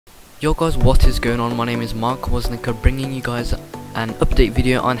Yo guys, what is going on? My name is Mark Woznicka, bringing you guys an update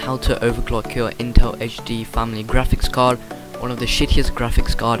video on how to overclock your Intel HD family graphics card, one of the shittiest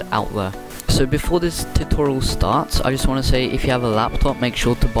graphics card out there. So before this tutorial starts, I just want to say if you have a laptop, make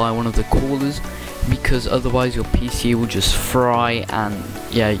sure to buy one of the coolers, because otherwise your PC will just fry, and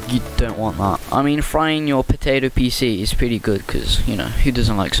yeah, you don't want that. I mean, frying your potato PC is pretty good, because, you know, who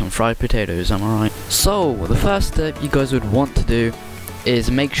doesn't like some fried potatoes, am I right? So the first step you guys would want to do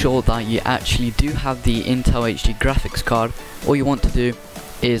is make sure that you actually do have the Intel HD graphics card. All you want to do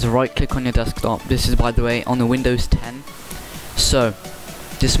is right click on your desktop. This is, by the way, on the Windows 10, so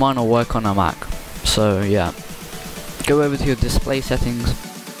this might not work on a Mac. So yeah, go over to your display settings,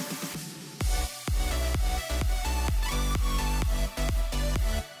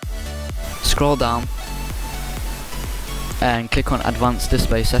 scroll down and click on advanced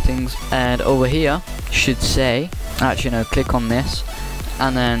display settings, and over here should say, actually no, click on this,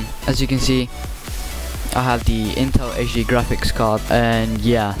 and then as you can see I have the Intel HD graphics card. And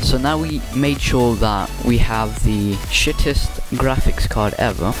yeah, so now we made sure that we have the shittest graphics card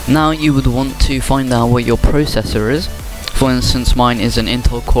ever. Now you would want to find out what your processor is. For instance, mine is an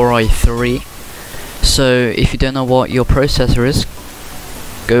Intel Core i3. So if you don't know what your processor is,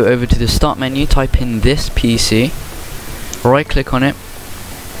 go over to the start menu, type in this PC, right click on it,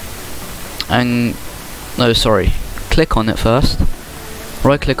 and no, sorry, click on it first,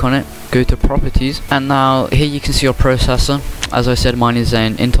 right click on it, go to properties, and now here you can see your processor. As I said, mine is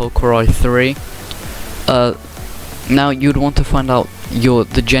an Intel Core i3. Now you'd want to find out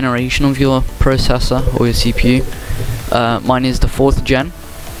the generation of your processor or your CPU. Mine is the 4th gen.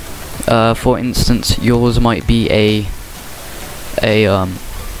 For instance, yours might be a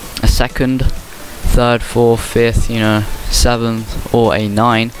 2nd, 3rd, 4th, 5th, you know, 7th, or a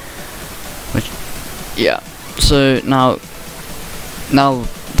 9. Which, yeah. So now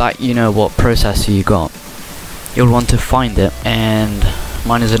that you know what processor you got, you'll want to find it, and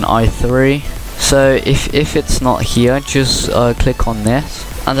mine is an i3. So if it's not here, just click on this,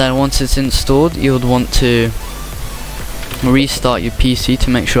 and then once it's installed, you would want to restart your PC to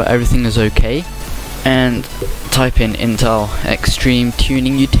make sure everything is okay, and type in Intel Extreme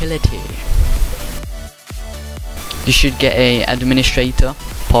Tuning Utility. You should get a administrator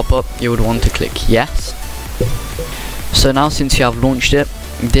pop up. You would want to click yes. So now, since you have launched it,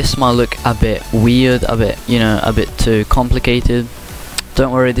 this might look a bit weird, a bit too complicated.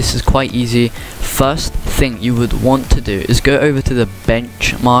 Don't worry, this is quite easy. First thing you would want to do is go over to the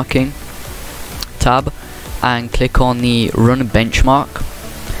benchmarking tab and click on the run benchmark,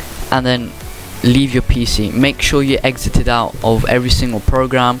 and then leave your PC. Make sure you exited out of every single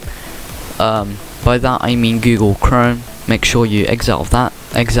program. By that I mean Google Chrome. Make sure you exit out of that,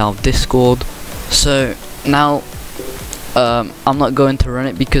 exit out of Discord. So now I'm not going to run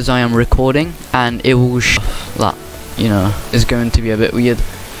it because I am recording, and it will that, you know, is going to be a bit weird.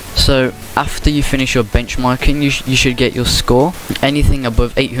 So after you finish your benchmarking, you should get your score. Anything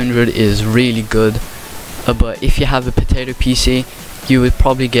above 800 is really good, but if you have a potato PC, you would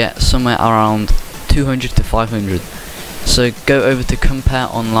probably get somewhere around 200 to 500. So go over to compare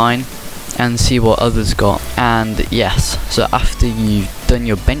online and see what others got. And yes, so after you've done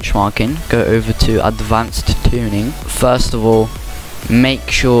your benchmarking, go over to advanced tuning. First of all, make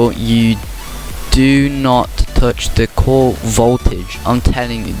sure you do not touch the core voltage. I'm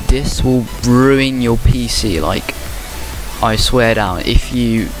telling you, this will ruin your PC, like, I swear down. If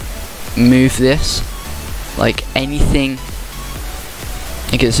you move this, like anything,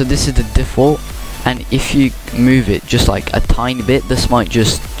 okay, so this is the default, and if you move it just like a tiny bit, this might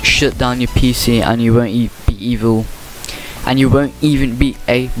just shut down your PC, and you won't even be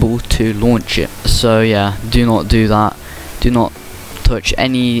able to launch it. So yeah, do not do that. Do not touch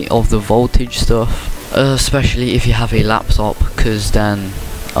any of the voltage stuff, especially if you have a laptop, because then,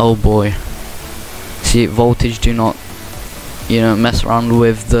 oh boy, see, voltage, do not, you know, mess around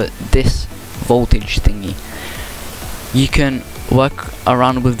with this voltage thingy. You can work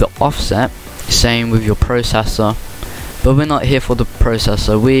around with the offset, same with your processor, but we're not here for the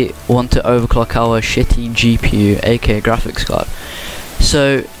processor. We want to overclock our shitty GPU, aka graphics card.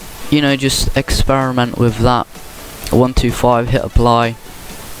 So, you know, just experiment with that. 125, hit apply,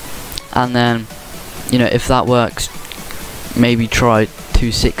 and then, you know, if that works, maybe try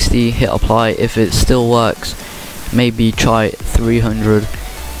 260, hit apply. If it still works, maybe try 300,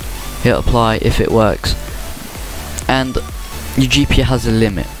 hit apply if it works. And your GPU has a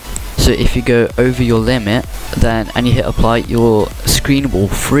limit, so if you go over your limit and you hit apply, your screen will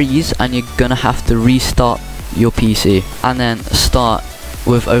freeze, and you're gonna have to restart your PC and then start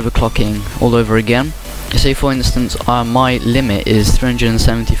with overclocking all over again. say for instance my limit is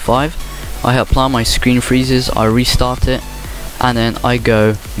 375, I apply my screen freezes, I restart it, and then I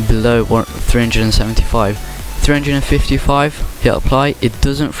go below 375, 355, hit apply, it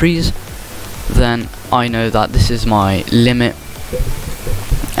doesn't freeze, then I know that this is my limit,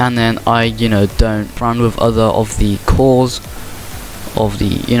 and then I don't run with other of the cores of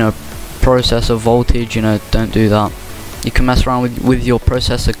the processor voltage, don't do that. You can mess around with your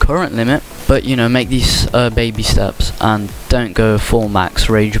processor current limit, but make these baby steps and don't go full max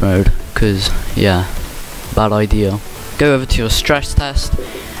rage mode, because yeah, bad idea. Go over to your stress test.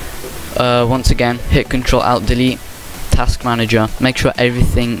 Once again, hit Control Alt Delete, Task Manager. Make sure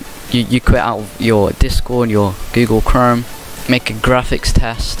everything you quit out of your Discord, your Google Chrome. Make a graphics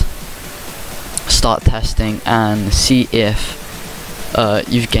test. Start testing and see if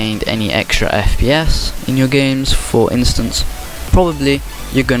you've gained any extra FPS in your games. For instance, probably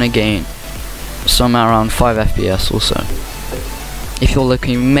you're gonna gain somewhere around 5 FPS or so. If you're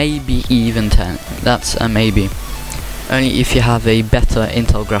looking, maybe even 10. That's a maybe. Only if you have a better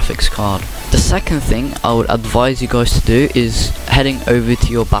Intel graphics card. The second thing I would advise you guys to do is heading over to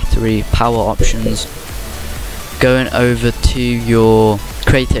your battery power options, going over to your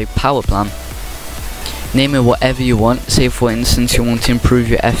create a power plan, name it whatever you want. Say for instance you want to improve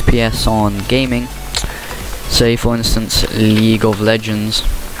your FPS on gaming, say for instance League of Legends.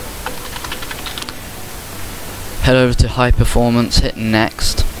 Head over to high performance, hit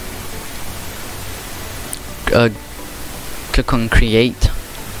next, click on create,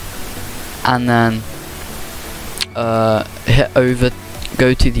 and then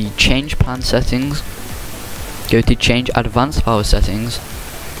go to the change plan settings, go to change advanced power settings,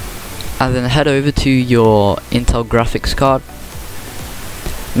 and then head over to your Intel graphics card.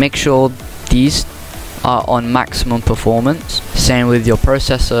 Make sure these are on maximum performance. Same with your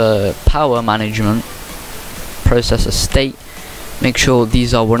processor power management, processor state. Make sure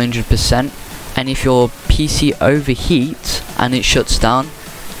these are 100%. And if your PC overheats and it shuts down,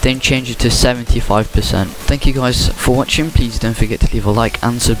 then change it to 75%. Thank you guys for watching. Please don't forget to leave a like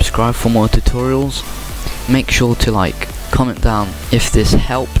and subscribe for more tutorials. Make sure to comment down if this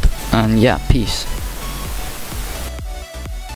helped, and yeah, peace.